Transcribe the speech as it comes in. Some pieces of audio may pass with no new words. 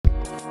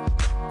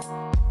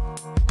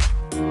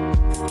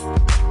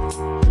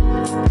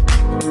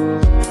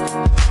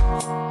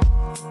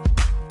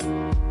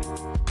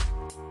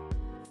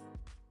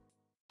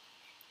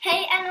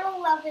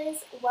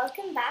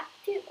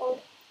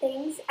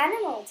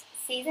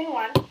Season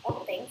 1,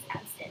 All Things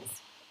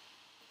Hamsters.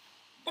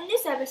 In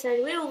this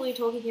episode, we will be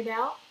talking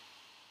about...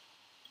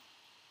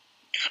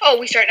 Oh,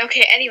 we start.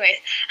 Okay, anyways.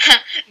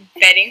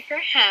 Bedding for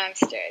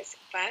hamsters.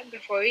 But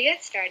before we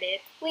get started,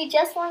 we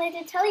just wanted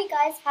to tell you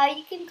guys how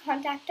you can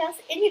contact us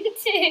in 2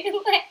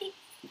 ways.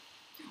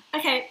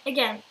 Okay,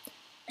 again.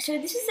 So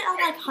this is our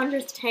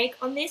 100th take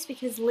on this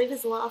because Liv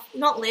is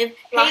not Liv.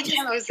 Last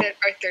time it was our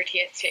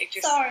 30th take.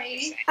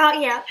 Sorry.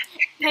 Yeah.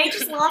 Paige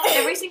is laughing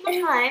every single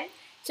time.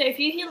 So if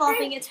you hear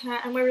laughing, it's her,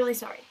 and we're really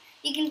sorry.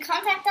 You can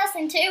contact us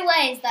in 2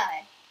 ways,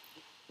 though.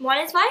 One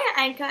is via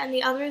Anchor, and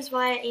the other is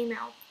via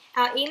email.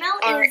 Our email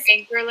Our is...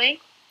 Anchor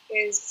link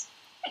is...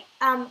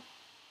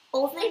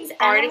 all things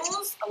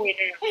animals.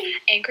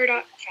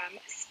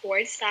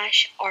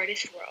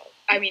 Anchor.fm/artistworld.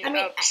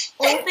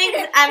 All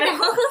things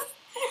animals.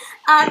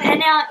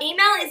 And our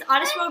email is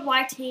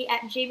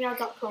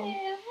artistworldyt@gmail.com.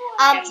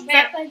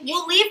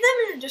 We'll leave them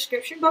in the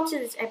description box of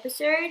this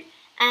episode,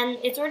 and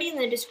it's already in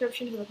the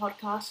description for the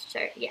podcast,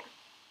 so yeah.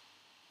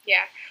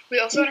 Yeah. We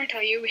also want to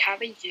tell you we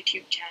have a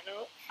YouTube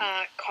channel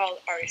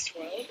called Artist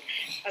World.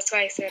 That's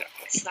why I said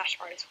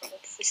 /artistworld.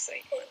 It's just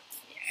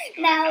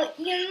Now,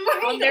 you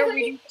might... On there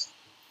we do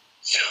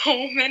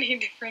so many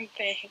different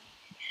things.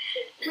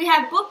 We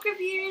have book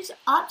reviews,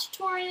 art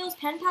tutorials,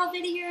 pen pal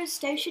videos,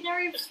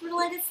 stationery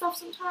related stuff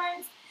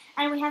sometimes,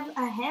 and we have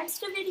a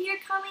hamster video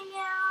coming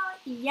out.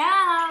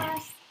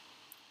 Yes!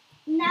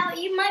 Now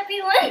you might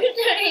be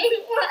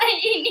wondering why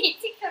you need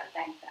to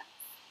contact us.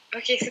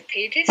 Okay, so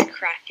Paige is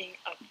cracking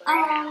up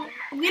right now.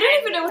 We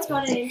don't even know what's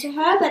gone into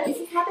her, but this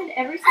has happened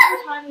every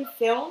single time we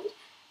filmed.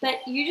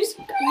 But you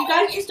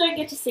guys just don't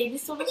get to see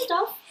this sort of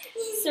stuff.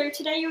 So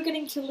today you're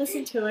getting to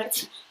listen to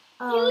it.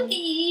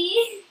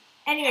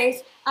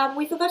 Anyways,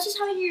 we forgot to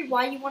tell you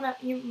why you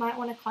might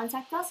want to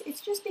contact us. It's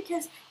just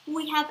because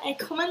we have a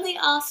commonly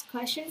asked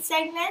questions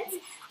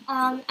segment.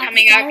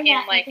 Coming up in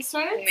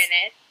episodes. 2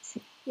 minutes.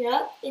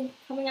 Yeah,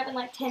 coming up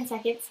in 10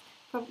 seconds.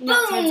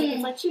 Not 10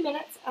 seconds, 2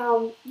 minutes.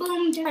 Boom.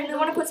 And we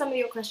want to put some of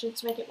your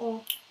questions to make it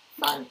more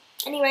fun.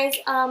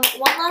 Anyways, one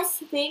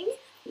last thing.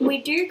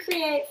 We do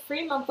create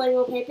free monthly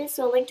wallpapers,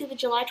 so a link to the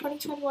July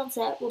 2021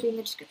 set will be in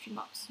the description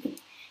box.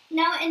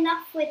 Now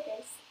enough with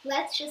this.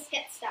 Let's just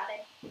get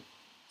started.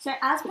 So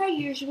as per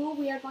usual,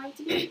 we are going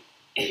to be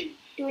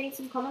doing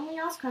some commonly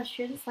asked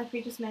questions, like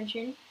we just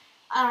mentioned.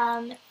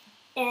 And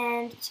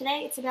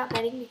today it's about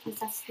bedding because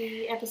that's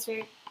the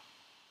episode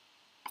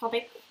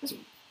topic.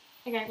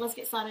 Okay, let's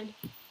get started.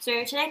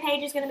 So today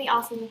Paige is going to be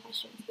asking the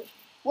questions.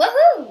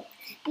 Woohoo!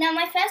 Now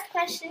my first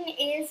question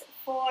is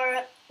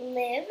for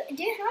Liv.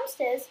 Do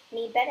hamsters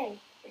need bedding?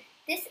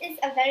 This is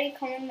a very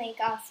commonly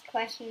asked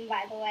question,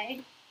 by the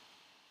way.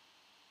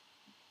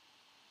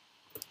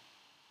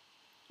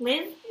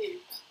 Liv?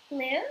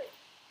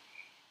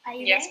 Are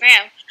you Yes, there?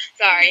 ma'am.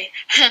 Sorry.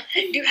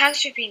 Do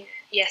hamsters need...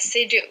 Yes,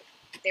 they do.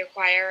 They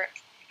require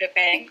the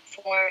bedding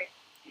for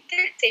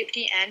their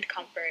safety and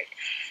comfort.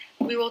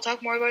 We will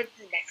talk more about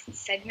the next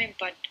segment,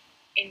 but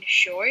in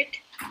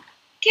short,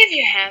 give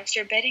your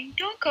hamster bedding.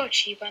 Don't go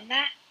cheap on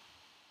that.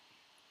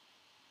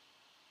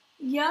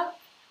 Yep.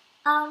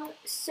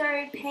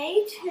 So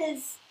Paige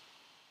is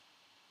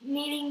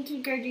needing to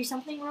go do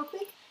something real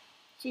quick.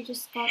 She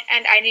just got...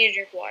 And I need to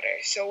drink water,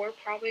 so we're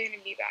probably going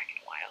to be back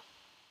in a while.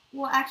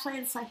 Well, actually,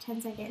 it's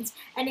 10 seconds.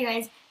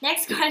 Anyways,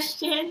 next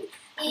question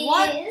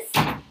is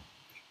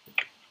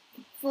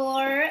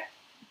for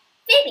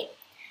Phoebe.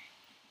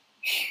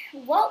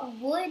 What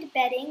wood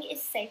bedding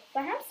is safe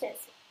for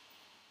hamsters?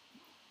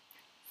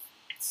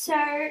 So,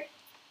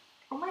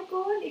 oh my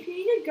god, if you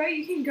need to go,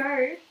 you can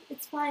go.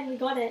 It's fine, we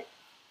got it.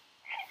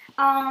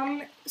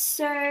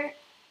 So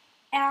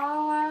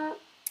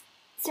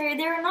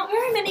there are not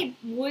very many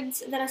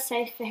woods that are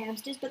safe for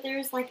hamsters, but there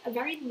is a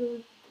very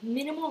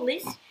minimal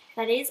list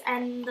that is,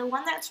 and the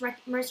one that's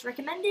most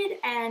recommended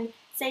and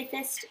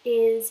safest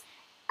is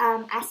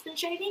aspen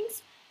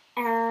shavings.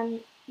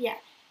 Yeah,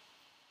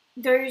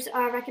 those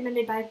are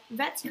recommended by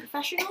vets and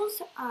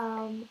professionals.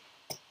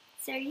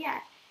 So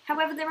yeah,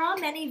 however, there are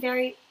many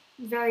very,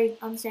 very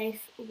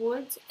unsafe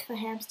woods for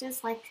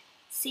hamsters, like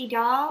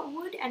cedar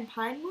wood and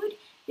pine wood.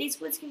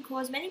 These woods can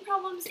cause many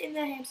problems in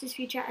the hamster's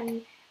future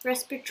and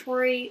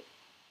respiratory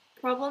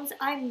problems.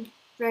 I'm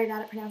very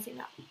bad at pronouncing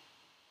that.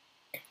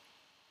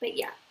 But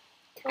yeah.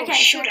 Oh, Okay,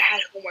 shoot, I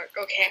had homework.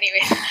 Okay,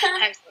 anyways.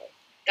 I'm sorry.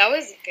 That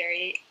was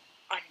very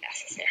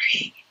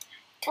unnecessary.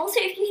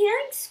 Also, if you're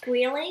hearing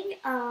squealing,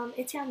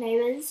 it's our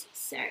neighbors,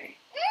 so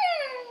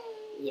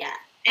yeah.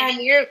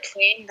 And you're a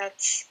plane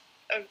that's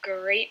a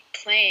great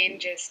plane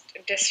just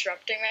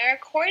disrupting my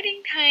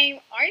recording time,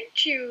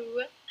 aren't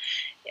you?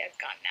 Yeah, it's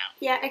gone now.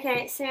 Yeah,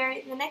 okay, so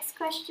the next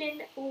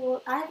question,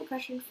 I have a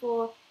question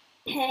for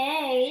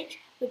Paige,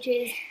 which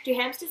is, do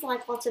hamsters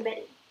like lots of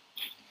bedding?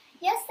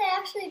 Yes, they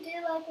actually do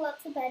like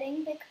lots of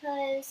bedding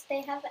because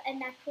they have a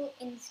natural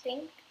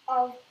instinct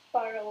of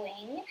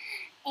burrowing,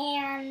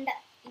 and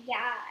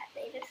yeah,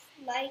 they just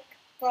like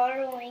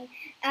burrowing.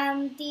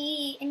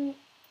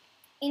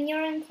 In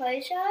your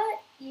enclosure,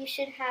 you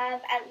should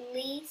have at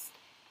least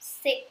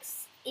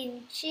 6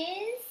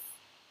 inches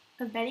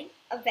of bedding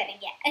Of bedding,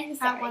 yeah. at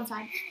Sorry. one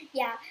time.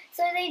 Yeah,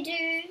 so they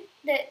do,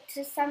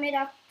 to sum it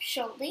up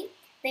shortly,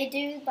 they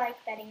do like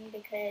bedding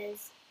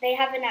because they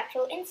have a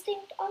natural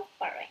instinct of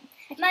burrowing.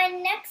 My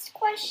next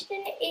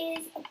question is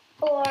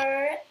for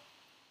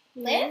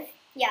Liv?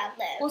 Yeah,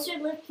 Liv. Also,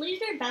 Liv, please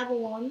don't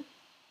babble on.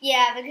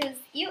 Yeah, because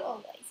you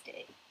always do.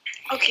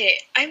 Okay,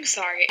 I'm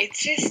sorry. It's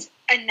just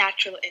a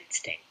natural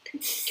instinct.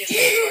 Just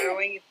like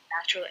burrowing is a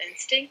natural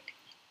instinct,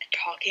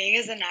 talking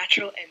is a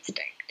natural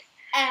instinct.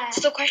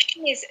 So the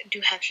question is, do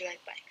hamsters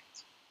like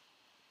blankets?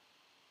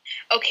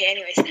 Okay,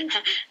 anyways.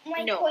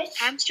 My No, question...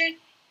 hamsters...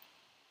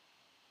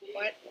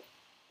 What?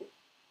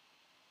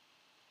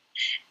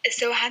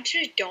 So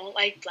hamsters don't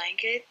like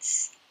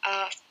blankets.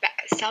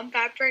 Some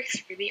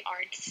fabrics really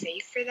aren't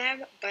safe for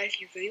them, but if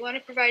you really want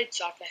to provide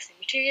soft nesting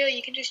material,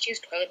 you can just use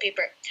toilet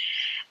paper.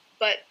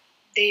 But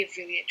they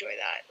really enjoy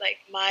that. Like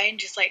mine,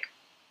 just like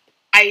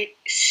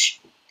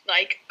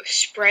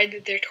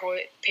spread their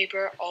toilet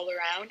paper all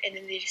around, and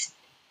then they just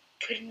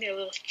put in their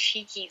little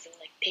cheekies and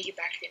like take it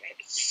back to their bed.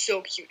 It's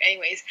so cute.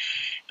 Anyways,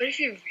 but if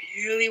you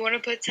really want to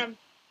put some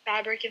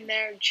fabric in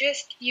there,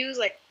 just use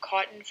like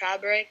cotton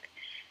fabric,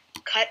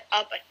 cut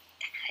up a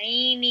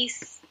tiny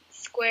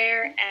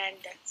square, and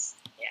that's.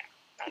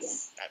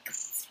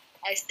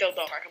 I still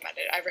don't recommend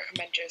it. I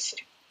recommend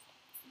just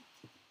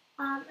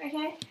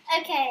Okay.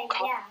 Okay,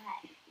 Cotton.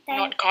 yeah.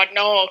 not cotton.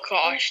 No,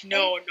 gosh,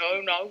 no,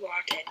 not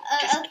cotton.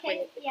 Just Okay,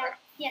 toilet paper.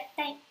 yeah.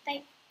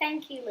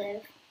 Thank you,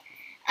 Liv.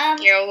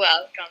 You're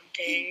welcome,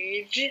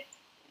 Paige.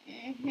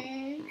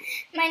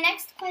 My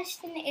next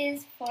question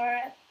is for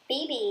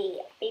Baby.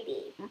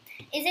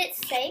 Is it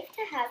safe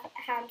to have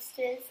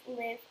hamster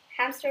live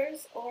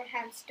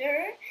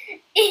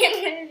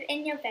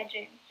in your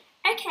bedroom?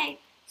 Okay,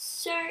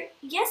 so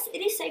yes, it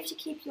is safe to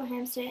keep your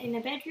hamster in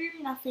a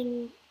bedroom.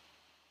 Nothing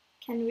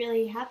can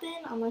really happen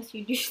unless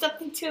you do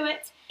something to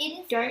it.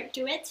 Don't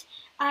do it.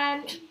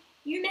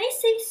 You may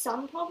see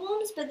some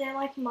problems, but they're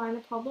like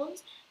minor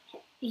problems.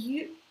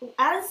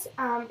 As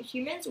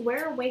humans,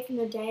 we're awake in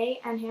the day,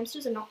 and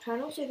hamsters are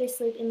nocturnal, so they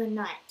sleep in the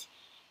night.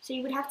 So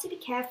you would have to be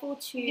careful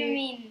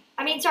to.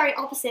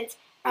 Opposite.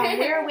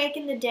 We're awake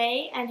in the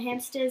day, and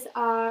hamsters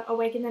are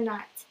awake in the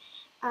night.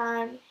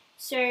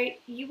 So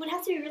you would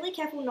have to be really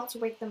careful not to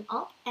wake them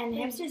up, and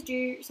hamsters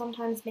do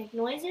sometimes make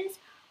noises.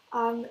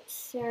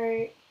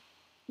 So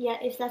yeah,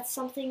 if that's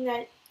something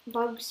that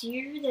bugs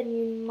you, then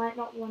you might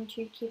not want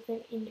to keep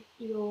them in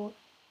your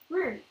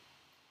room.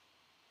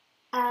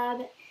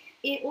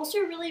 It also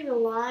really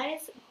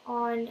relies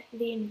on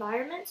the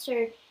environment, so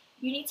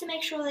you need to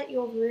make sure that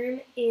your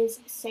room is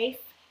safe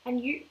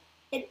and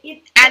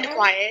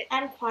Quiet.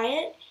 And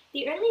quiet.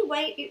 The only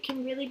way it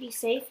can really be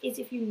safe is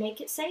if you make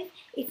it safe.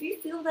 If you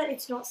feel that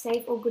it's not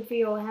safe or good for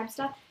your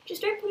hamster,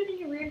 just don't put it in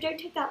your room. Don't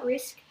take that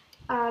risk.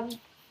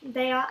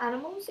 They are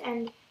animals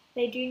and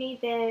they do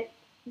need their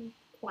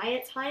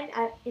quiet time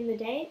in the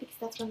day because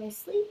that's when they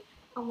sleep,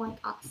 unlike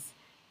us.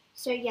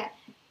 So yeah,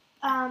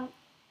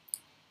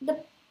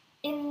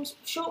 in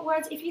short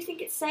words, if you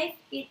think it's safe,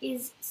 it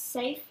is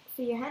safe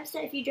for your hamster.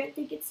 If you don't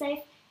think it's safe,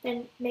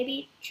 then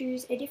maybe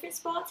choose a different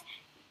spot.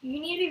 You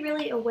need to be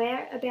really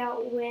aware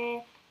about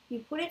where you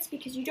put it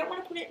because you don't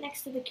want to put it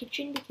next to the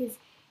kitchen because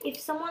if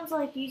someone's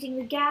like using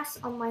the gas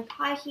on like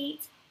high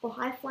heat or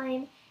high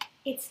flame,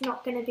 it's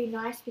not going to be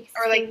nice because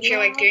Or like if you're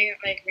like doing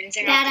like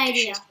rinsing Bad off the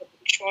idea. dishes with the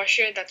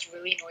dishwasher, that's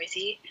really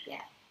noisy.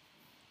 Yeah.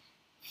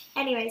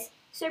 Anyways,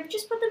 so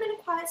just put them in a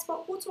quiet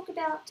spot. We'll talk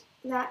about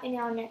that in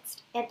our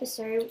next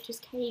episode, which is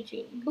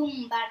caging.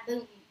 Boom, bad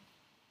boom.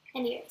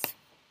 Anyways,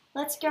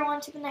 let's go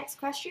on to the next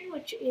question,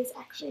 which is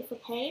actually for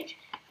Paige,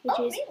 which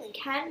is, really?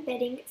 Can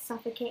bedding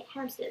suffocate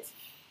hamsters?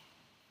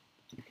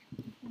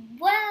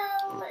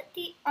 Well,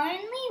 the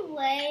only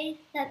way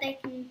that they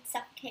can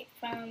suffocate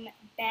from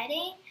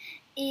bedding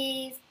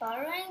is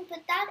burrowing,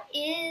 but that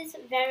is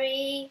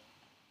very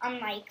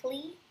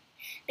unlikely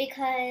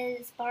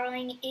because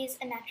burrowing is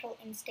a natural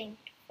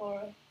instinct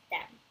for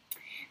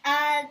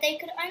them. They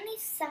could only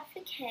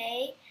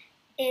suffocate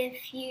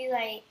if you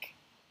like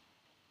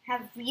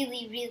have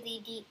really,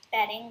 really deep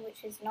bedding,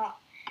 which is not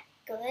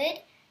good,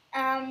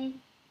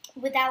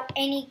 without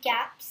any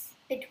gaps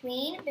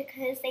between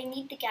because they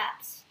need the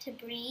gaps to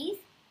breathe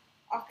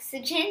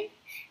oxygen,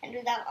 and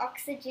without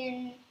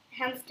oxygen,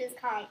 hamsters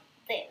can't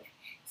live.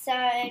 So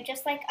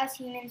just like us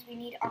humans, we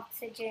need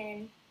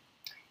oxygen.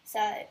 So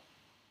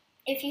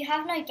if you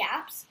have no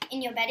gaps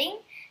in your bedding,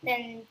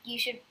 then you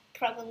should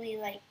probably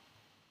like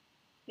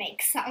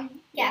make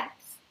some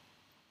gaps.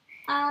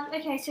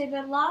 Okay, so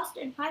the last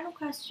and final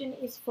question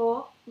is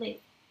for Liv.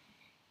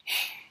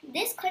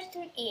 This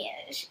question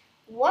is,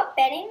 what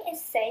bedding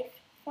is safe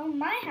for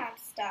my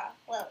hamster?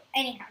 Well,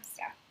 any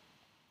hamster.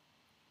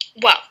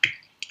 Well,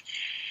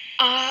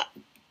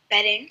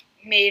 bedding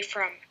made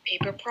from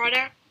paper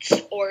products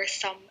or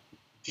some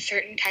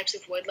certain types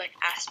of wood like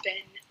aspen,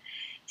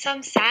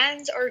 some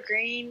sands or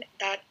grain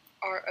that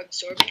are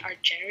absorbent are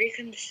generally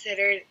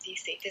considered the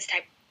safest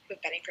type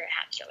of bedding for a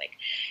hamster. Like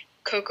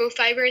cocoa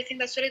fiber, I think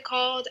that's what it's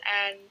called,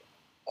 and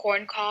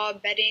corn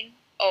cob bedding.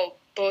 Oh,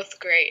 both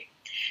great.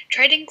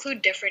 Try to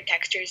include different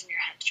textures in your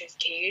hamster's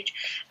cage.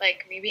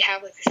 Like maybe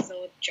have like this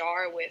little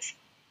jar with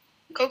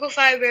cocoa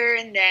fiber,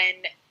 and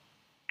then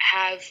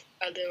have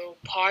a little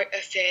part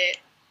of it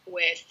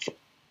with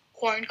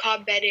corn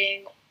cob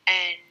bedding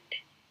and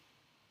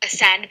a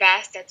sand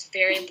bath. That's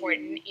very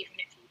important, even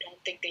if you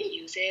don't think they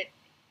use it.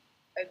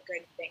 A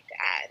good thing to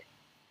add.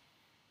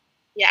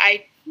 Yeah,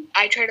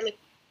 I try to like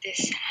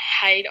this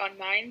hide on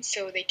mine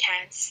so they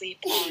can't sleep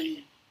on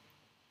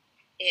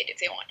it if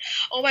they want.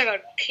 Oh my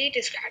god, Kate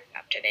is cracking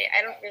up today.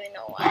 I don't really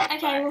know why.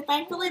 Okay, well,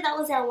 thankfully that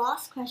was our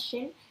last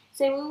question.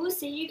 So we will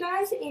see you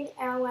guys in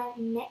our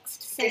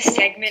next segment. This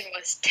segment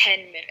was 10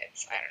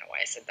 minutes. I don't know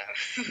why I said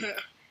that.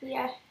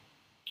 Yeah,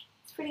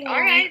 it's pretty long.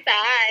 Alright,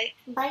 bye.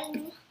 Bye.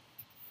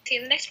 See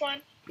you in the next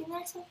one. See you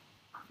next one.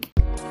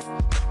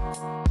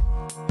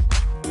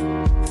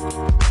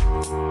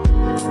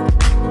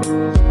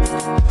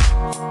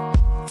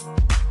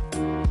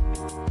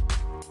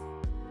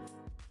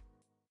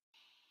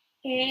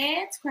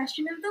 It's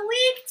question of the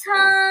week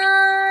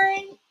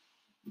time.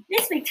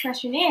 This week's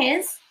question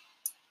is,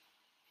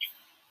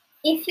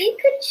 If you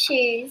could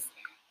choose,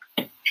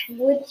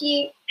 would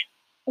you?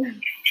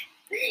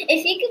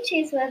 If you could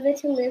choose whether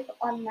to live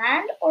on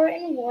land or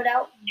in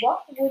water,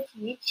 what would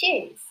you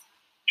choose?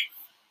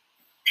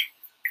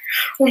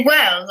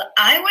 Well,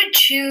 I would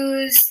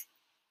choose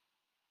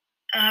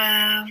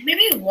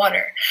maybe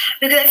water,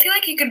 because I feel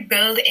like you could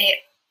build a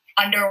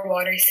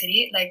underwater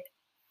city, like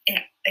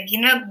if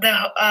you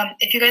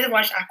guys have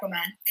watched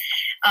Aquaman,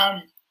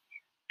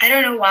 I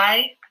don't know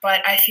why,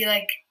 but I feel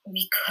like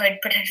we could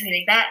potentially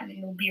make that, and it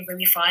would be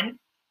really fun.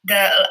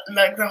 The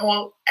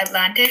whole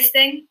Atlantis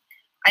thing,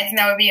 I think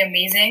that would be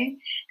amazing,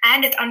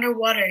 and it's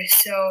underwater,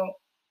 so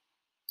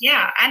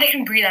yeah, and it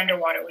can breathe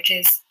underwater, which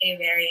is a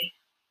very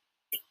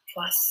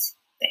plus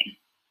thing.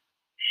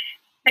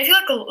 I feel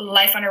like a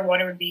life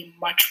underwater would be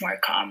much more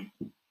calm.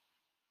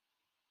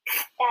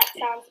 That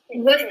sounds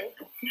pretty What,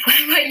 cool.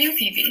 what about you,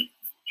 Phoebe?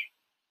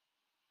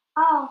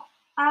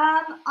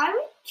 I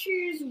would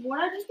choose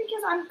water just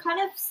because I'm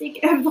kind of sick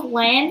of the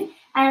land,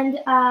 and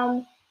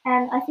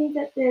I think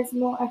that there's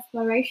more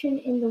exploration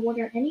in the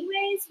water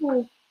anyways.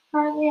 Well,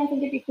 currently I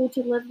think it'd be cool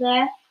to live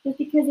there just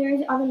because there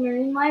is other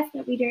marine life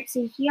that we don't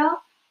see here.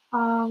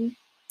 So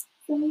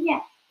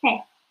yeah,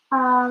 okay.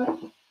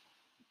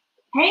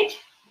 Paige?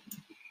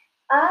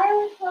 I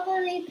would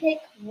probably pick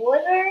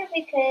water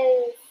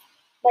because,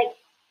 like,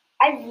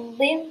 I've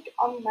lived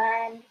on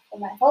land for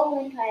my whole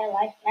entire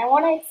life and I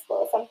want to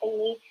explore something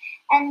new.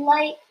 And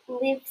like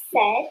Liv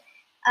said,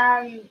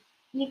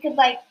 you could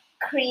like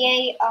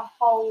create a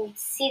whole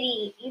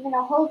city, even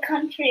a whole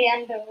country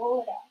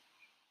underwater.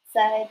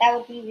 So that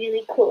would be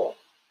really cool.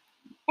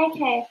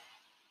 Okay,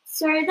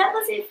 so that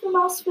was it from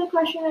us for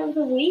question of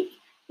the week.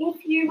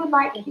 If you would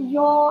like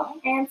your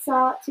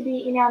answer to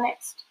be in our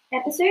next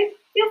episode,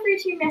 feel free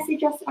to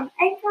message us on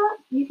Anchor.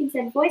 You can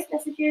send voice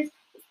messages.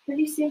 It's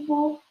pretty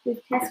simple.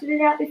 We've tested it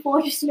out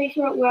before just to make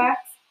sure it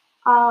works.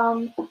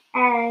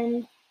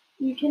 And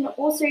you can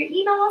also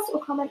email us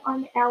or comment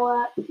on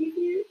our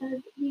preview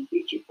of the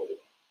YouTube video.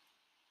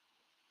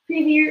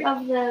 Review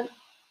of the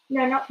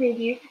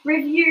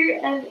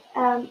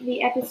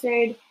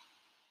episode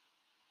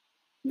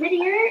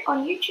video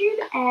on YouTube,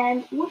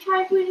 and we'll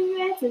try including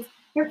your answers.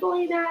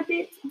 Hopefully they're a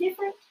bit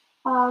different,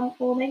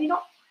 or maybe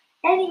not.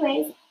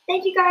 Anyways,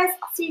 thank you guys.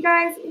 See you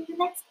guys in the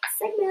next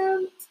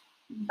segment.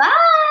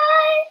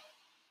 Bye!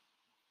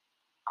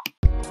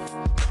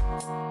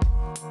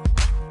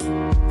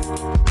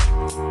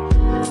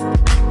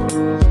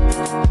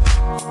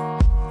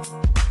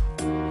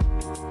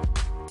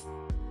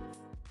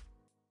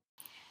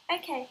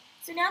 Okay,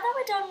 so now that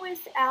we're done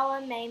with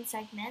our main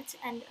segment,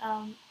 and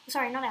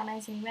not our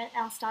main segment,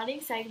 our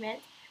starting segment,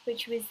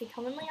 which was the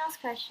commonly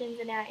asked questions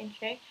in our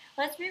intro,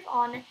 let's move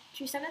on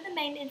to some of the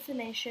main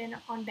information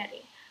on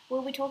bedding.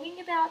 We'll be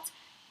talking about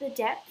the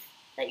depth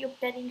that your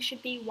bedding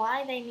should be,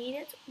 why they need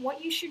it,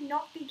 what you should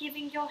not be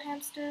giving your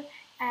hamster,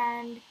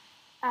 and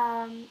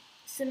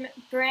some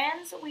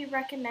brands we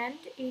recommend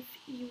if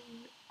you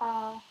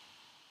are,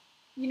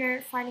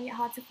 finding it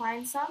hard to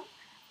find some,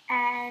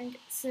 and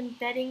some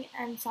bedding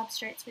and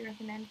substrates we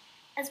recommend,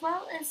 as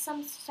well as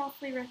some stuff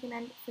we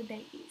recommend for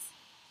babies.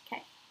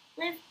 Okay,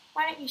 Liv,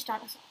 why don't you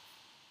start us off?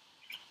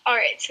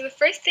 Alright, so the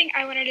first thing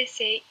I wanted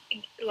to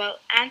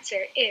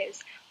answer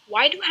is,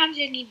 why do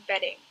hamsters need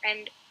bedding?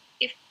 And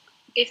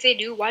if they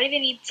do, why do they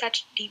need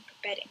such deep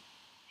bedding?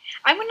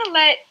 I'm going to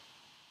let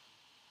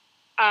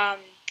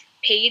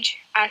Paige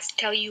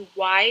tell you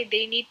why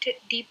they need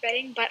deep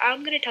bedding, but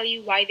I'm going to tell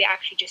you why they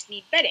actually just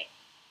need bedding.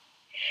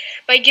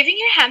 By giving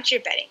your hamster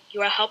bedding,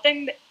 you are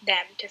helping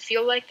them to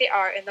feel like they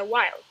are in the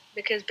wild,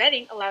 because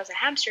bedding allows a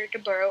hamster to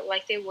burrow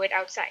like they would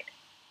outside.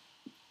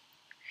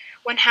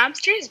 When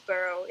hamsters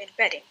burrow in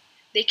bedding,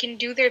 they can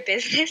do their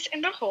business in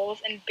the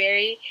holes and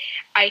bury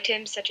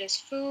items such as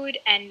food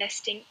and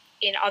nesting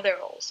in other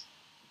holes.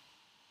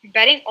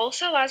 Bedding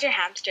also allows your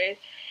hamster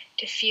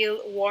to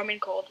feel warm in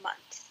cold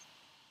months.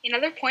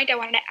 Another point I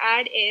want to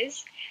add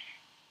is,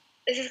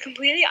 this is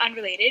completely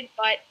unrelated,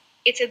 but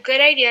it's a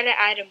good idea to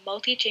add a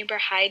multi-chamber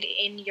hide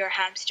in your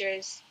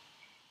hamster's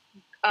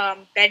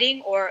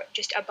bedding or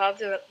just above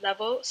the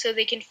level so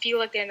they can feel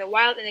like they're in the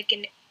wild and they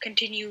can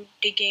continue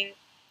digging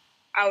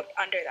out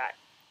under that,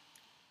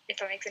 if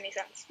that makes any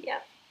sense. Yeah.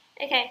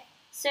 Okay,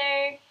 so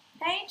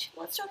Paige,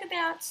 let's talk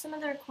about some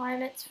of the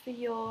requirements for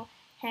your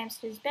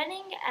hamster's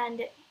bedding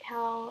and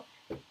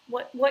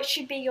what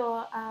should be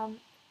your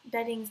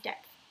bedding's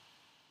depth.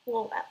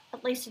 Well,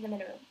 at least in the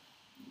minimum.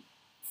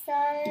 So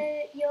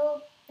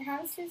your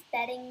hamster's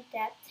bedding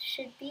depth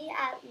should be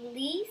at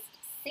least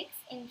 6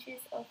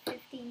 inches or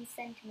 15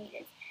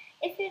 centimeters.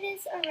 If it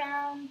is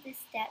around this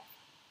depth,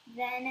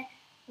 then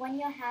when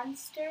your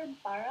hamster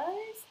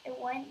burrows, it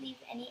won't leave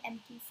any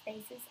empty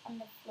spaces on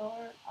the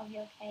floor of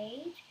your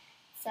cage.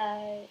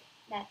 So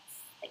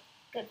that's like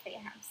good for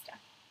your hamster.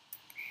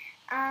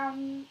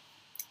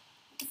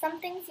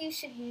 Some things you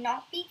should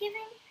not be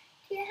giving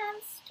to your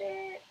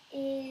hamster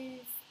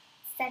is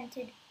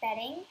scented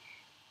bedding.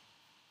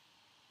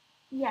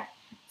 Yeah.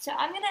 So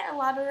I'm going to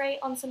elaborate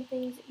on some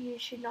things you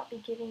should not be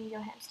giving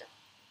your hamster.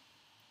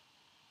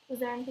 Was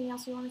there anything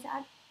else you wanted to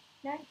add?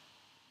 No?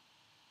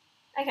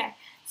 Okay.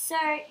 So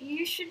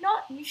you should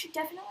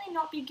definitely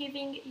not be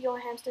giving your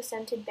hamster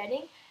scented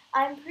bedding.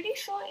 I'm pretty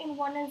sure in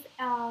one of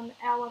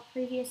our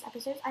previous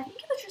episodes, I think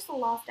it was just the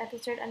last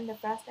episode and the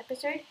first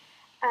episode.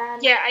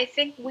 Yeah, I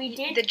think we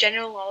did the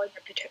general knowledge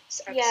episode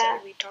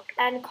we talked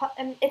about.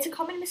 And it's a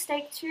common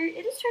mistake too.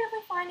 It is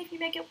totally fine if you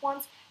make it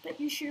once, but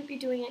you shouldn't be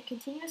doing it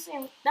continuously.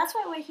 And that's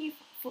what we're here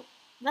for.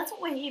 That's what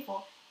we're here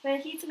for. We're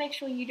here to make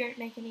sure you don't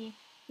make any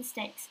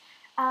mistakes.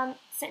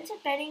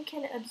 Scented bedding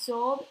can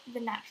absorb the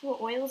natural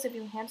oils of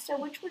your hamster,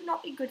 which would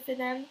not be good for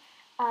them.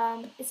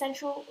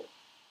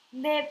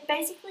 They're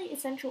basically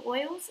essential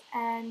oils,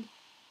 and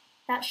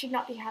that should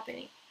not be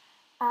happening.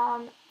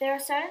 There are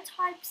certain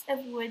types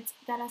of woods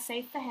that are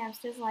safe for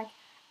hamsters, like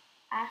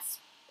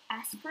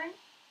aspirin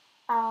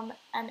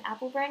and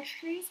apple branch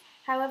trees.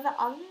 However,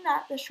 other than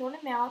that, the short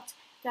amount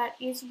that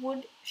is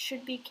wood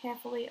should be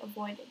carefully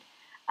avoided.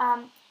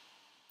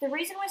 The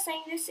reason we're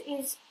saying this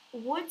is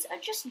woods are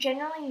just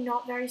generally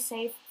not very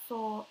safe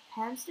for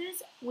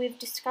hamsters. We've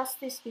discussed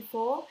this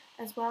before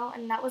as well,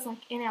 and that was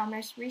like in our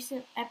most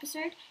recent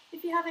episode.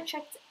 If you haven't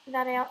checked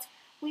that out,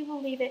 we will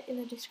leave it in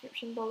the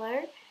description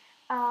below.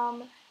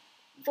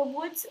 The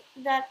woods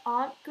that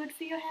aren't good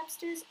for your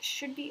hamsters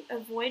should be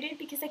avoided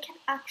because they can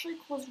actually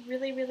cause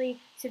really, really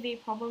severe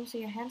problems for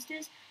your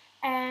hamsters.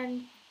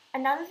 And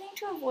another thing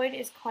to avoid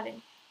is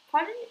cotton.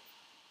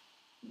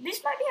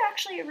 This might be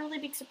actually a really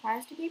big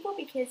surprise to people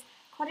because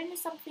cotton is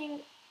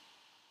something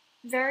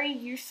very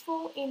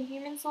useful in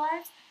humans'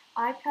 lives.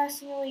 I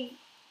personally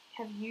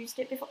have used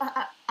it before.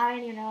 I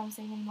don't even know what I'm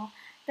saying anymore.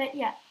 But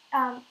yeah,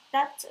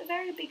 that's a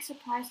very big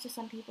surprise to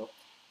some people.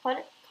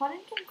 Cotton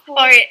can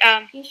cause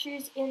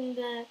issues in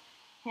the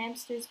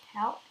hamster's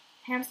pouch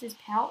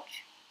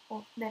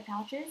or their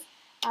pouches.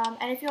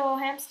 And if your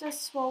hamster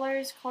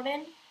swallows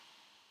cotton,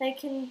 they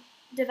can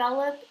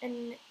develop how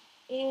do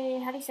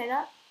you say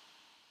that?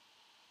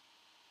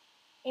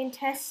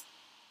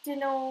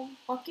 Intestinal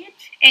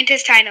blockage.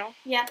 Intestinal.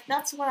 Yeah,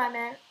 that's what I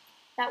meant.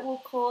 That will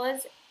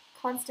cause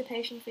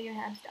constipation for your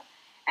hamster.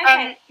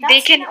 Okay,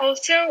 they can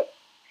also.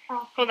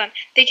 Hold on.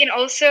 They can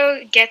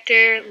also get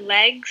their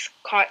legs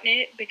caught in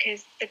it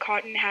because the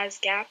cotton has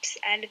gaps,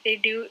 and if they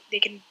do, they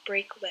can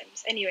break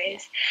limbs.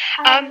 Anyways,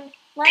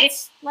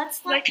 let's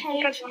let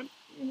Paige.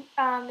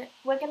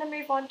 We're gonna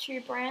move on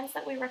to brands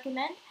that we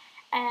recommend,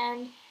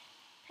 and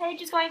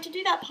Paige is going to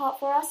do that part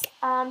for us.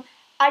 I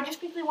just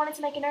quickly wanted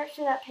to make a note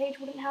so that Paige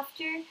wouldn't have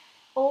to.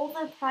 All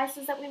the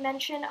prices that we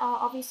mention are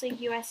obviously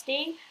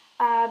USD.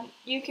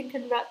 You can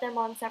convert them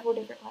on several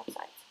different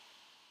websites.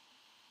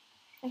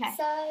 Okay.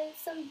 So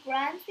some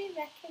brands we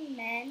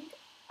recommend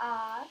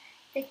are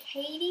the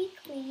Katie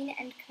Clean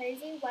and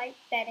Cozy White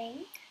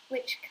Bedding,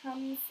 which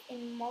comes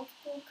in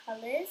multiple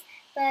colors,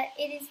 but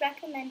it is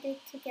recommended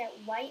to get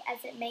white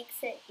as it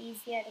makes it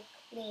easier to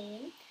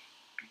clean.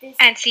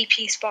 And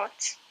CP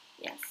spots.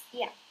 Yes.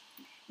 Yeah.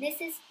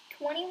 This is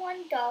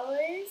 $21.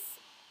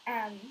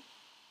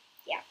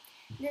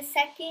 The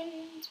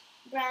second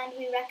brand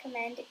we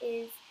recommend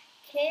is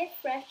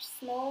Carefresh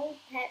Small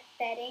Pet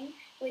Bedding,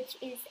 which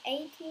is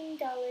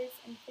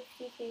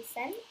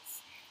 $18.52.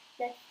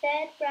 The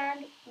third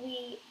brand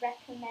we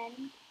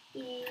recommend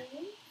is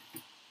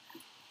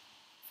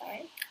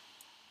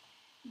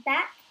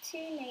Back to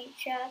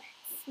Nature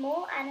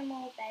Small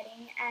Animal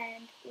Bedding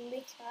and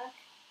Litter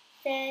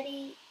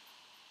 30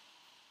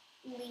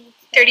 liters.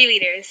 30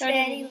 liters,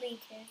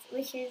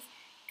 which is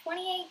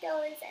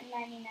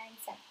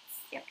 $28.99.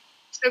 Yep.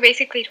 So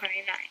basically $29.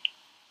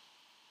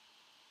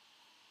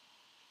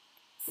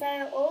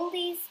 So all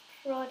these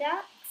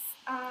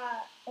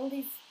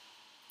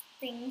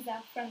things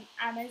are from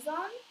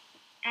Amazon,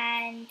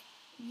 and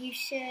you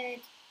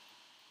should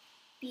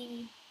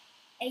be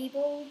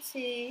able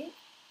to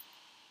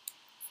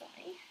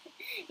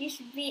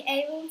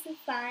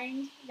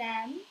find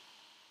them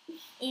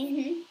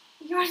in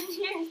your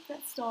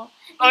pet store.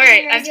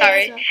 Alright, I'm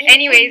sorry.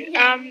 Anyways,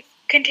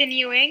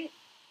 continuing,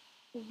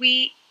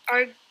 we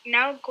are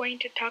now going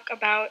to talk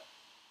about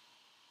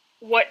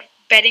what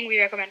bedding we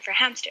recommend for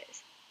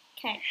hamsters.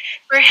 Okay.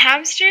 For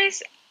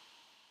hamsters,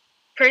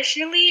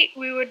 personally,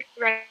 we would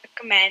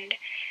recommend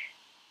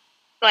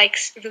like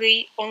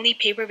really only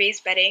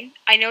paper-based bedding.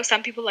 I know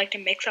some people like to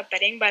mix up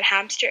bedding, but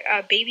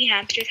baby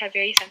hamsters have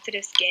very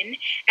sensitive skin,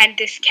 and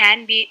this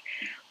can be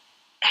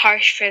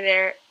harsh for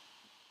them.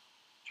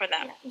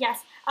 Yeah,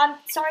 yes.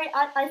 Sorry,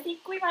 I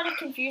think we might have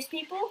confused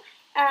people.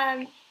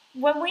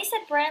 When we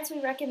said brands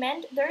we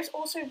recommend, those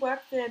also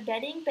work for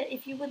bedding. But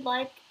if you would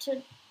like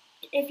to,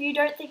 if you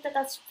don't think that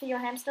that's for your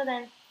hamster,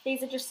 then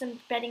these are just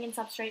some bedding and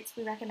substrates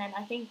we recommend.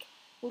 I think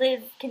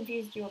Liv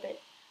confused you a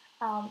bit.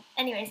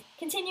 Anyways,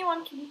 continue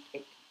on.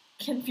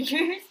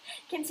 Confused.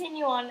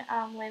 Continue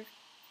on, Liv.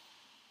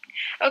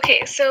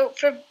 Okay, so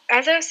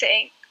as I was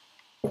saying,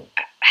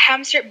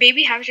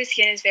 baby hamster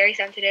skin is very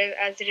sensitive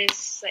as it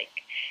is like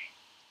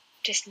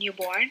just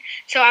newborn.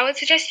 So I would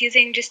suggest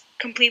using just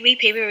completely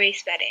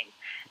paper-based bedding.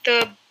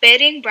 The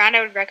bedding brand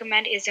I would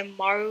recommend is a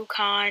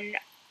Marucon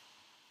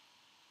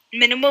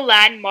Minimal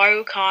Land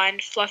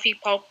Marucon Fluffy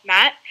Pulp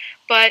Mat,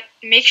 but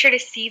make sure to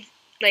sieve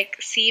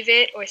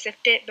it or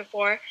sift it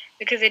before,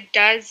 because it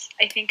does,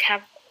 I think,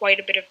 have quite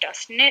a bit of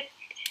dust in it.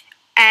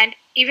 And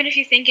even if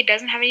you think it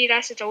doesn't have any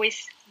dust, it's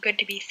always good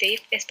to be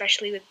safe,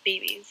 especially with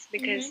babies,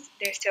 because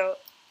they're still.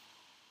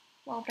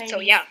 Well, babies. So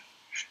yeah.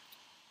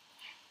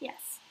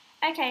 Yes.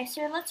 Okay,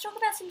 so let's talk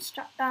about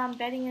some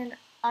bedding and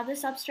other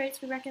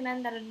substrates we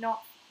recommend that are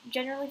not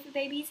generally for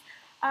babies.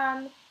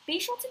 Be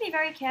sure to be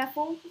very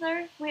careful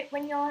though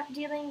when you're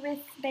dealing with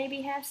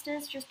baby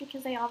hamsters, just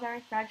because they are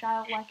very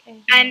fragile.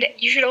 And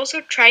you should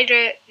also try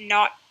to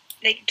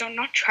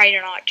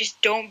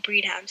just don't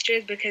breed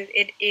hamsters, because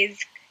it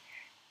is,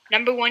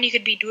 number one, you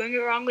could be doing it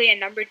wrongly,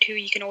 and number two,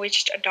 you can always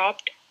just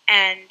adopt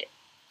and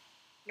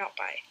not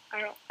buy.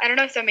 I don't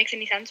know if that makes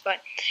any sense, but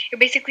you're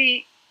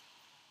basically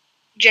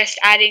just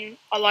adding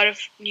a lot of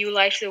new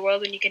life to the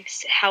world when you can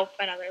help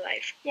another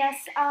life. Yes,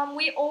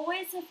 we have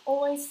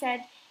always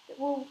said,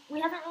 well, we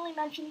haven't really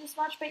mentioned this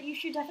much, but you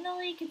should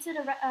definitely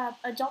consider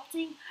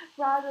adopting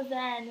rather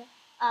than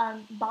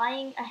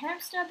buying a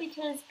hamster,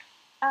 because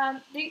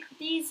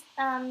these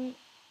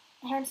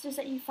hamsters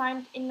that you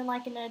find in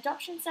an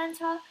adoption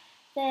center,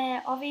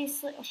 they're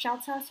obviously, or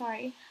shelter,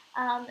 sorry,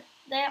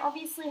 they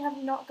obviously have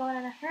not gone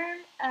in a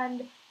home,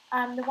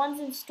 and the ones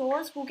in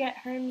stores will get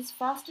homes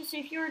faster. So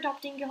if you're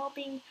adopting, you're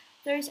helping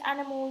those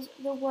animals,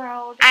 the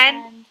world,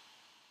 and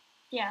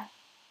yeah.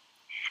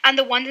 And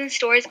the ones in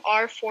stores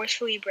are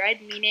forcefully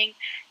bred, meaning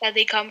that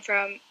they come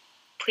from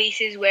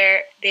places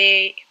where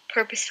they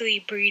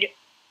purposefully breed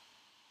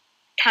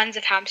tons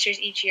of hamsters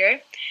each year.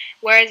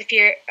 Whereas if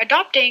you're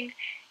adopting,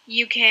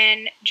 you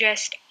can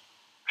just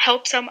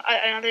help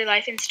another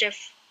life instead of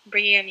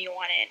bringing a new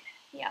one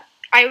in. Yeah.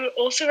 I would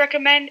also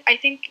recommend, I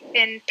think,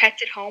 in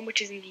Pets at Home,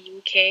 which is in the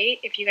UK,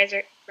 if you guys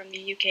are from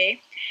the UK,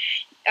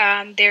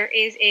 there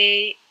is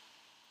a,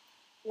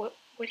 what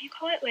do you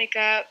call it? Like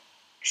a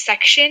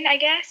section, I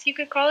guess you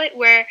could call it,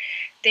 where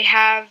they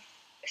have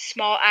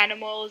small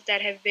animals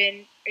that have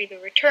been either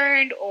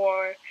returned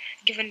or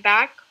given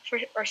back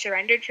or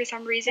surrendered for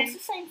some reason. That's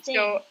the same thing.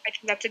 So I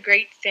think that's a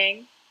great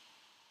thing.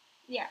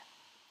 Yeah.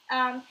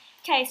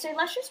 Okay, so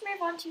let's just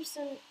move on to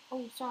some.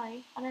 Oh,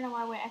 sorry, I don't know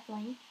why we're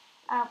echoing.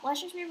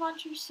 Let's just move on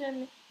to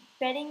some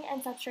bedding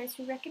and substrates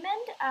we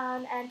recommend.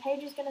 And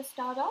Paige is going to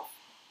start off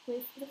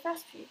with the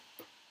first few.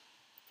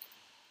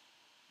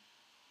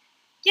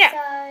 Yeah.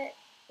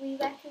 So we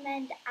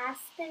recommend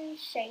Aspen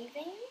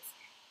Shavings.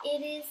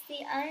 It is the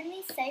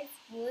only safe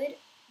wood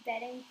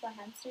bedding for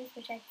hamsters,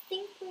 which I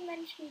think we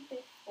mentioned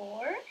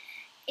before.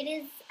 It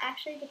is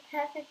actually the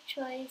perfect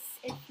choice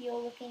if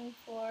you're looking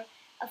for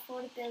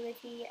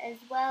affordability as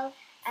well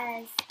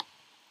as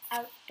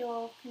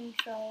outdoor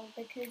control,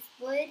 because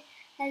wood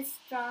has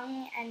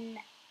strong and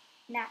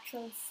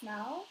natural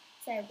smell,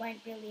 so it won't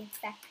really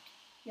affect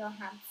your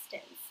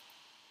hamsters.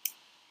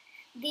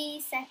 The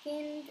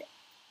second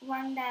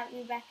one that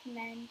we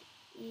recommend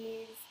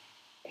is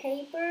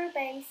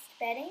paper-based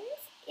beddings.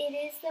 It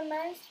is the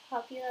most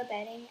popular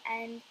bedding,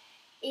 and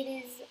it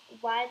is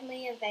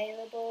widely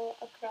available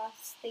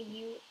across the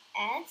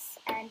US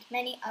and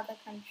many other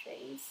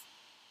countries.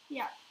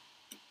 Yeah.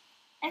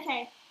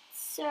 Okay,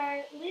 so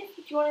Liv,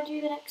 do you want to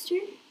do the next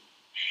two?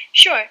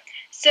 Sure.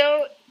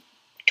 So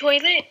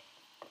toilet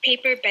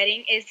paper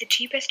bedding is the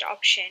cheapest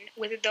option,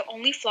 with the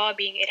only flaw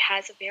being it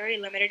has a very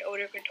limited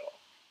odor control.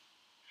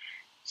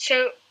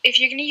 So if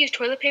you're going to use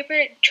toilet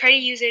paper, try to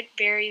use it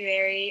very,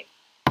 very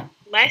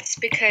less,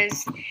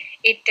 because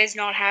it does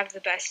not have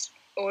the best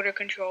odor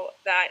control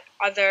that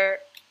other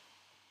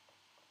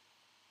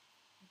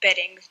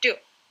beddings do.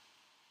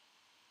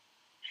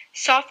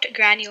 Soft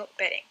granule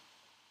bedding.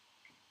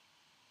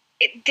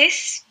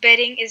 This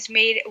bedding is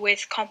made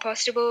with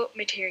compostable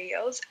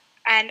materials,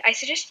 and I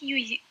suggest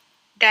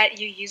that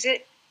you use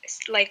it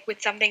like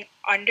with something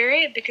under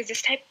it, because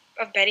this type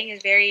of bedding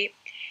is very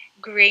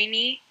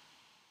grainy,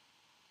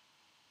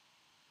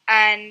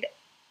 and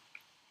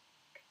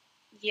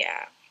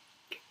yeah,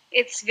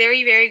 it's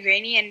very, very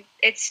grainy, and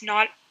it's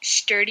not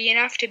sturdy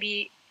enough to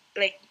be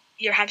like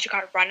your hamster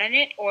can't run on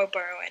it or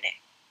burrow in it.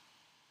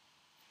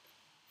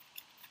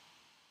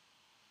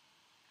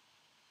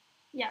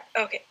 Yeah.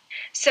 Okay.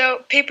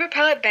 So paper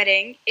pellet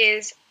bedding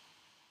is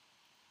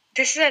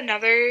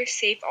another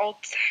safe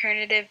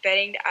alternative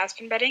bedding to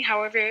aspen bedding.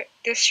 However,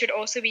 this should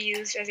also be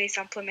used as a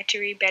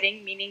supplementary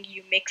bedding, meaning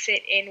you mix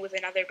it in with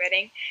another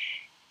bedding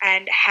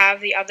and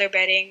have the other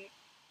bedding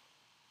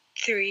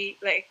the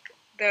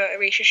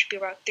ratio should be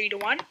about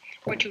 3-1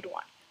 or 2-1.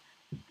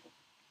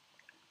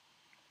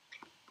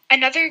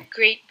 Another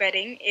great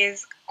bedding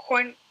is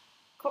corn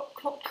cob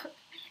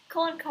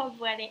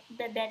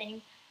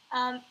bedding.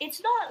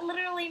 It's not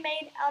literally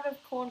made out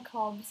of corn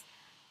cobs.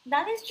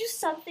 That is just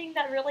something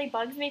that really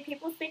bugs me.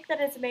 People think that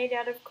it's made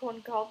out of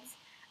corn cobs,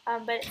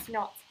 but it's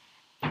not.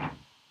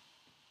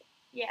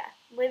 Yeah.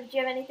 Liv, do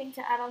you have anything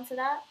to add on to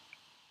that?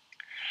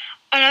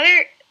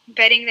 Another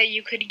bedding that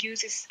you could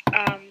use is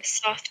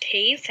soft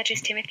hay, such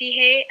as Timothy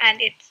hay, and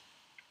I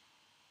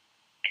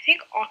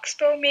think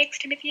Oxbow makes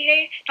Timothy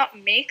hay, not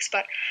makes,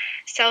 but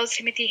sells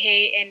Timothy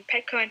hay in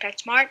Petco and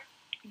PetSmart,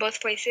 both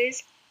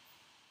places.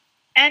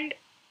 And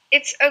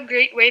it's a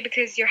great way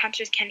because your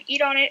hamsters can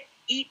eat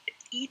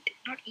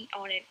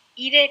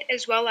it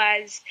as well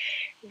as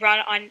run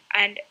on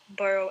and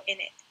burrow in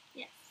it.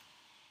 Yes.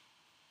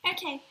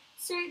 Okay,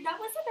 so that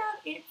was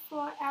about it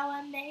for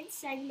our main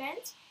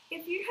segment.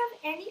 If you have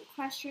any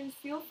questions,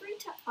 feel free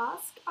to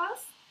ask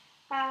us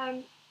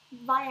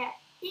via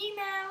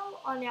email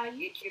on our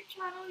YouTube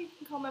channel. You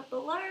can comment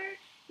below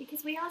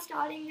because we are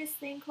starting this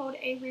thing called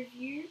a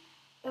review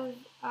of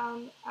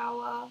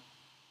our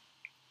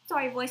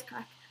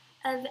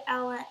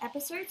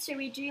episodes. So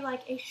we do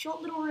like a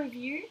short little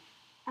review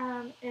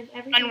of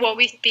everything. On what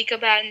we speak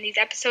about in these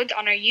episodes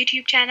on our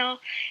YouTube channel,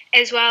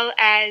 as well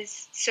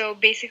as, so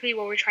basically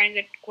what we're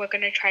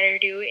going to try to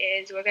do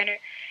is we're going to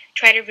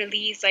try to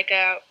release like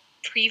a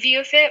preview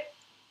of it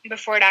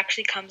before it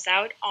actually comes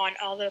out on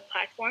all the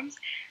platforms,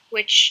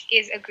 which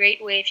is a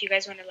great way if you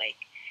guys want to like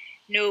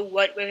know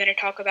what we're going to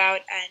talk about.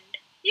 And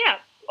yeah,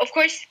 of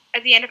course,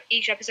 at the end of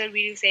each episode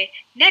we do say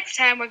next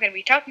time we're going to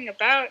be talking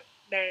about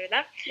da da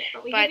da. Yeah,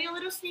 but we give you a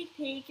little sneak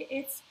peek.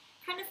 It's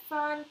kind of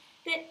fun.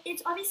 But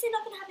it's obviously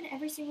not going to happen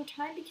every single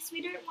time because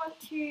we don't want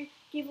to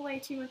give away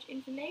too much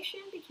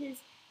information because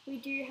we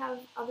do have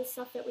other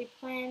stuff that we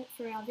plan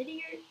for our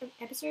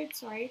episode.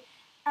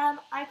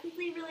 I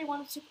quickly really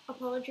wanted to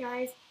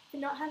apologize for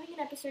not having an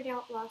episode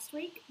out last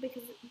week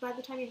because by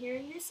the time you're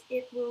hearing this,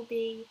 it will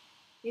be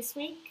this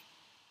week.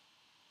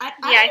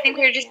 I think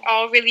we're just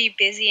all really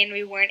busy and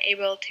we weren't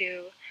able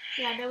to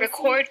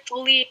record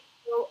fully.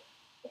 So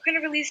we're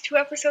going to release 2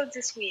 episodes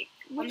this week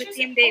on the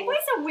same day. Always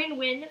a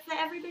win-win for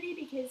everybody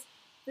because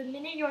the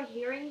minute you're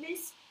hearing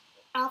this,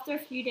 after a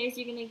few days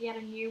you're going to get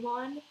a new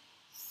one.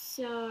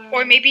 So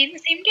or maybe in the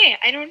same day.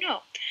 I don't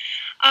know.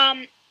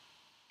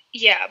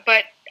 Yeah,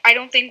 but I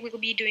don't think we'll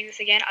be doing this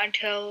again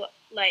until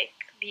like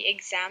the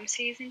exam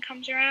season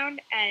comes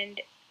around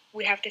and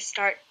we have to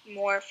start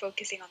more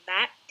focusing on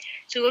that.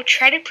 So we'll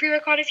try to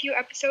pre-record a few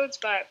episodes,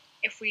 but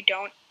if we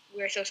don't,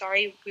 we're so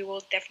sorry. We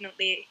will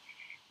definitely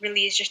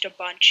release just a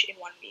bunch in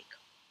 1 week.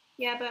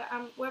 Yeah, but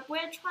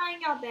we're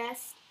trying our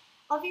best.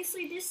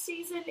 Obviously, this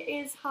season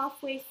is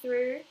halfway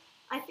through.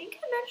 I think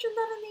I mentioned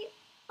that in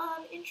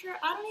the intro.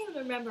 I don't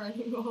even remember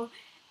anymore.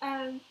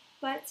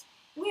 But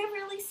we're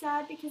really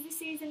sad because this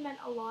season meant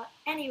a lot.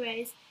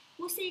 Anyways,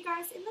 we'll see you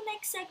guys in the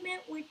next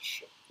segment,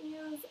 which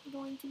is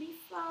going to be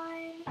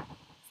fun.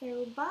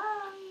 So,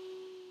 bye!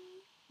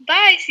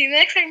 Bye! See you in the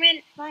next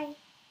segment! Bye!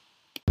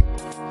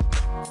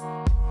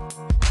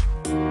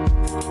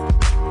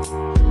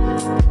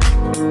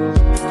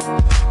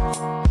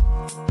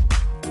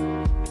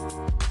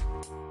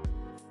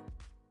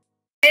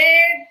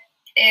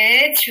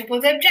 It's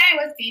Triple Dip Jang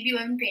with Phoebe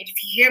Lemon Page.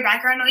 If you hear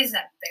background noises,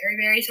 I'm very,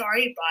 very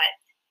sorry, but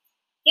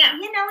yeah.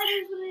 You know it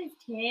is what it is.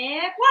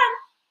 Tip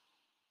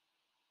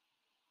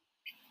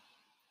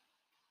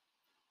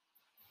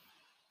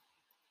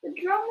 1.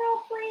 The drum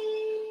roll,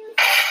 please.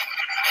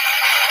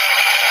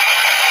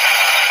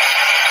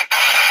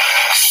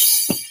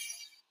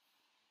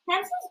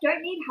 Hamsters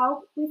don't need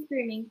help with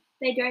grooming.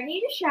 They don't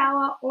need a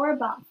shower or a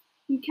bath.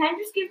 You can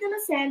just give them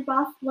a sand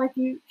bath like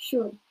you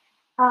should.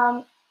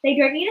 They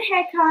don't need a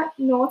haircut,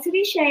 nor to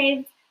be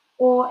shaved,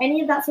 or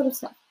any of that sort of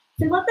stuff.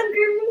 So let them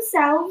groom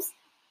themselves.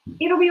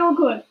 It'll be all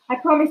good. I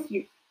promise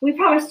you. We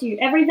promise you.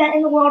 Every vet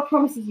in the world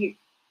promises you.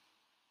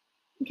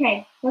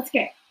 Okay, let's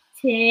go.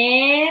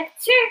 Tip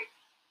 2.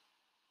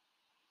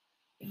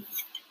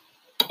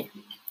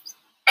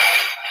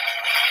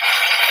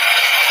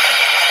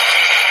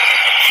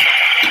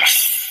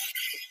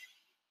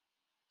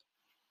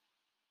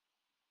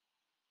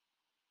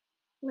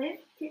 Liv,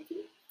 tip 2.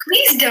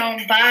 Please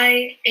don't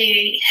buy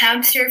a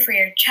hamster for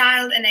your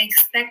child and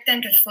expect them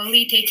to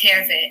fully take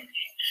care of it.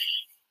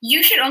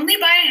 You should only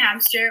buy a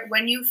hamster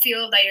when you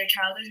feel that your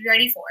child is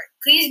ready for it.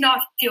 Please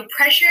not feel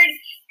pressured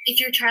if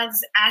your child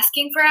is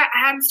asking for a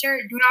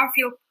hamster, do not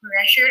feel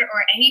pressured,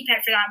 or any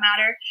pet for that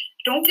matter.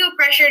 Don't feel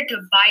pressured to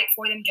buy it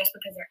for them just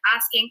because they're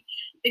asking,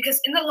 because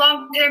in the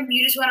long term,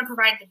 you just want to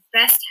provide the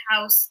best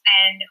house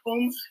and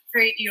home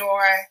for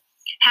your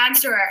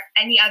hamster or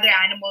any other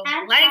animal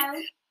And life.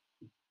 child.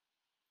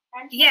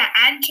 Yeah,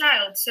 and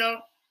child.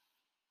 So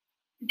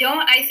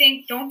don't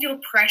feel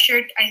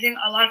pressured. I think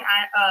a lot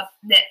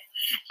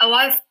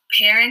of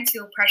parents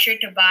feel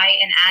pressured to buy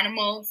an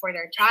animal for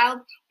their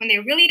child when they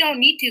really don't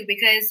need to,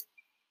 because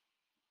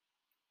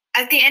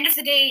at the end of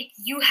the day,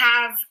 you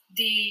have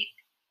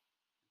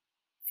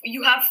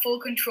full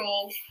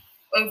control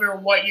over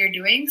what you're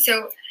doing.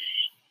 So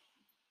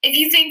if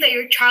you think that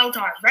your child's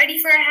not ready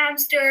for a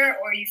hamster,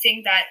 or you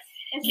think that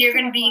you're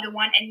going to be the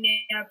one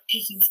ending up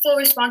taking full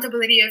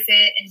responsibility of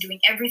it and doing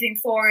everything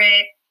for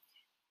it,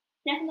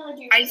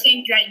 Definitely do. I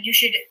think that you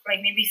should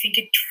maybe think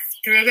it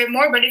through a bit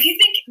more. But if you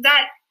think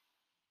that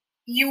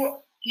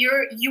you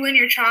and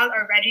your child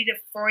are ready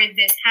for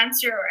this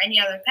hamster or any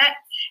other pet,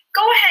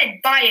 go ahead,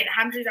 buy it.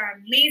 Hamsters are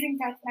amazing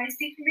pets, and I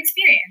speak from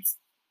experience.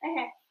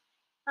 Okay.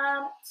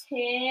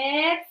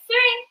 Tip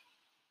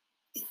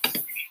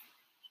 3.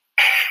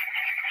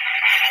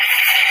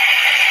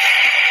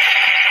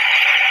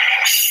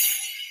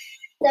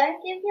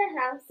 Don't give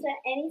your hamster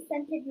any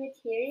scented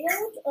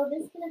materials, or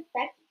this can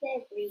affect their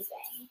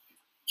breathing.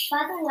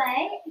 By the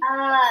way,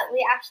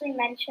 we actually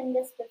mentioned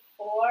this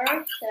before,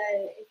 so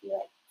if you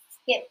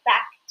skip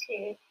back to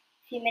a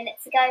few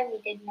minutes ago, we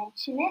did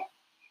mention it.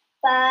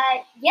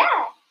 But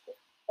yeah, just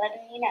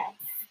letting you know.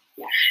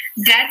 Yeah.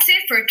 That's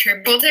it for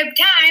Triple Tip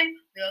Time.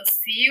 We'll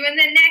see you in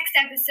the next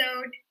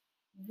episode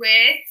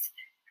with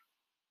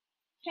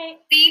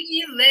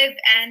Phoebe, Liv,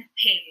 and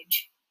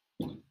Paige.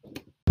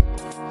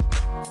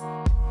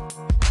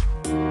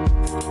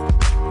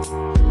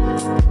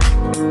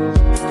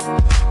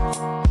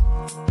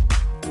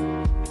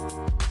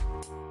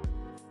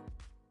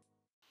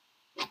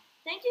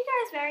 Thank you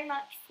guys very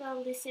much for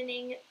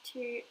listening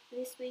to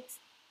this week's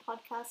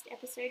podcast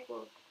episode.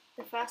 Well,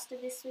 the first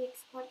of this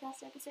week's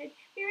podcast episode.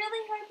 We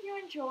really hope you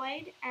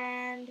enjoyed,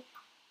 and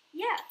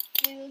yeah,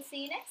 we will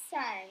see you next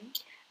time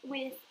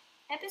with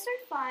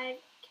episode 5,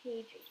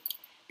 KG.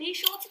 Be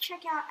sure to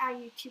check out our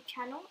YouTube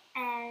channel,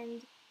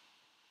 and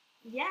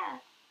yeah,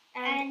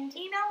 and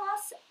email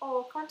us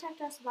or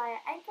contact us via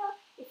Anchor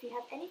if you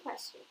have any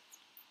questions.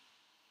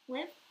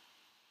 Liv?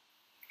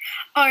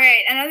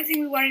 Alright, another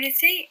thing we wanted to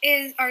say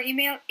is our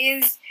email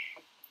is,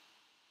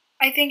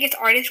 I think it's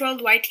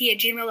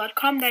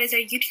artistworldyt@gmail.com. That is our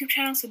YouTube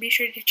channel, so be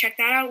sure to check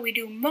that out. We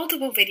do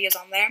multiple videos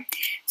on there,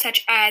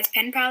 such as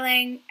pen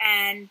paling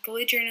and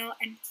bullet journal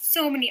and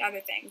so many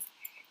other things.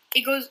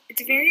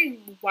 It's a very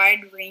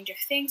wide range of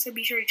things, so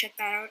be sure to check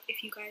that out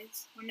if you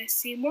guys want to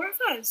see more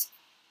of us.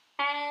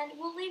 And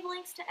we'll leave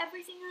links to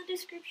everything in the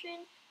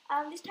description.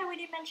 This time we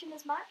didn't mention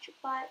as much,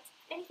 but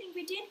anything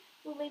we did,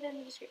 we'll leave it in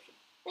the description.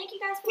 Thank you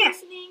guys for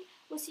listening.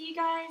 We'll see you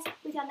guys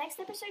with our next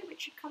episode,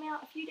 which should come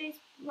out a few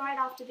days right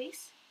after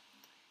this.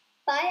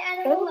 Bye,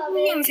 animal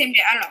lovers. On the same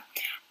day, I don't know.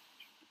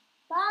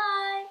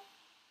 Bye.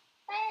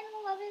 Bye,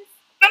 animal lovers.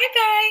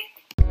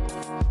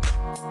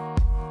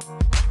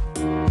 Bye-bye.